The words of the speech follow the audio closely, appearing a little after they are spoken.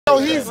Yo,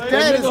 he's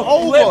dead. It's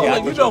over.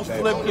 You don't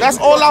flip. That's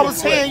all I was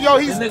saying. Yo,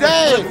 he's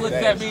dead. Looked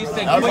at me. He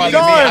said,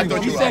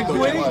 done. He said,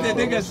 Quitty, the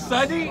nigga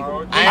Sonny.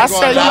 I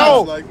said,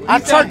 yo. I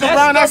turned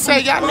around. I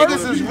said, y'all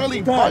niggas is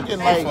really bugging.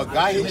 Like,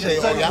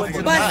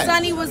 but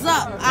Sonny was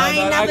up. I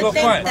ain't never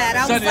think that.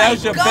 I Sonny, was that like,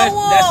 was your go best.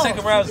 on. That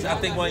second round is, I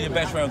think, one of your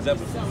best rounds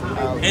ever.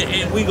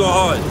 And we go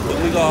hard.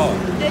 And we go hard.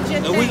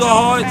 And we go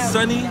hard.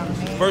 Sonny,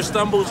 first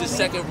stumbles, his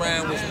second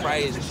round was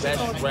probably his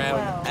best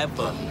round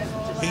ever.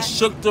 He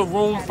shook the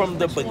room from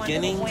the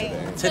beginning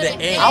to the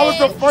end. I was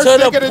the first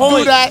nigga to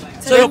do that.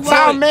 To the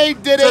Tom May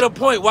did it. To the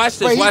point. Watch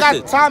this. Watch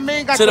this. Tom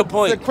May got to the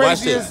point. The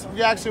craziest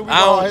reaction we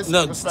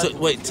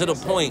wait, to the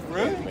point.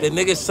 The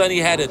nigga Sonny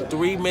had a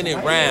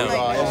 3-minute round.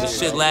 The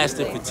shit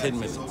lasted for 10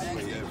 minutes.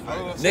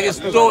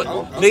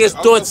 Niggas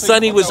thought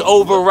Sonny was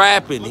over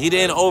rapping. He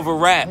didn't over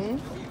rap.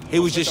 He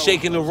was just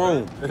shaking the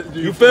room.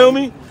 You feel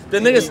me? The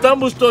nigga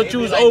Stumbles thought you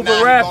was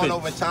over rapping.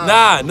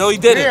 Nah, no he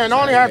didn't. Yeah, and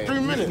only had 3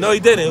 minutes. No he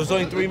didn't. It was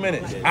only 3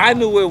 minutes. I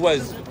knew what it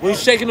was. When you're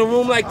shaking the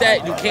room like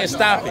that, you can't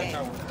stop it.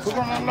 If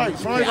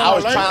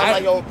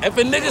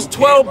a nigga's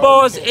 12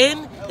 bars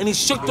in and he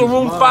shook the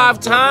room 5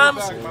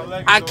 times,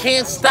 I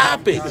can't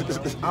stop it.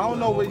 I don't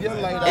know what your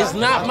light It's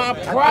not my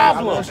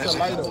problem.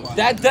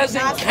 That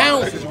doesn't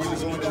count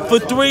for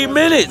 3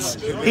 minutes.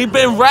 He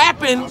been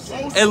rapping.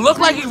 It looked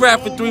like he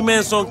rapped for 3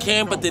 minutes on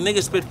cam, but the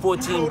nigga spit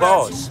 14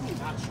 bars.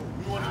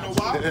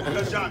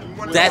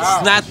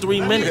 That's not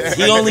 3 minutes.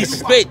 He only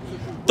spit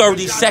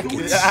 30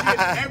 seconds.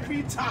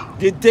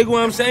 You dig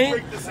what I'm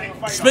saying?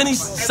 Sonny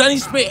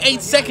spit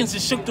 8 seconds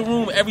and shook the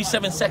room every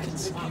 7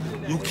 seconds.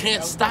 You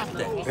can't stop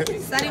that.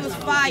 Sonny was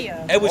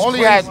fire. It was only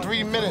had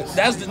 3 minutes.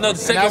 That's the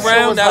second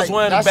round. That was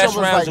one of the best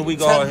rounds that we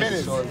got.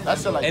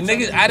 And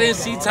niggas, I didn't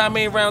see Tom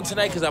May round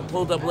tonight because I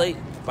pulled up late.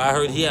 But I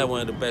heard he had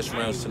one of the best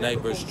rounds tonight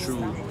versus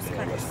True.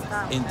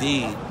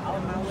 Indeed.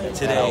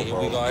 Today, and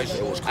we go.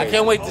 I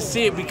can't wait to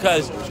see it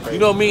because you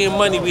know me and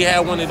Money, we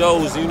had one of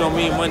those. You know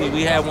me and Money,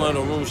 we had one of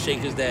the room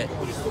shakers that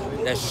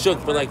shook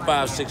for like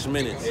 5-6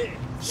 minutes.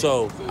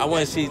 So I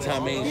want to see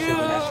Tom May shit when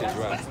that shit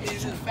drops.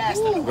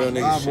 Real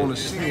nigga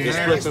shit. The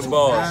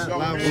SpliffzNBars.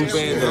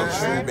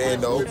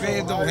 Bando.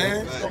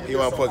 You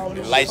want to put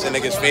lights in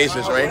niggas'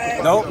 faces,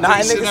 right? Nope, not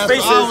in niggas' faces.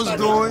 That's what I was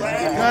doing.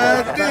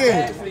 God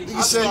damn.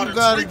 Nigga said you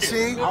got a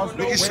team.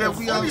 Nigga said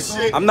we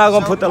outside. I'm not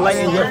gonna put the light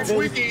in your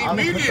face. I'm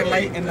gonna put the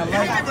light in the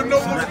light.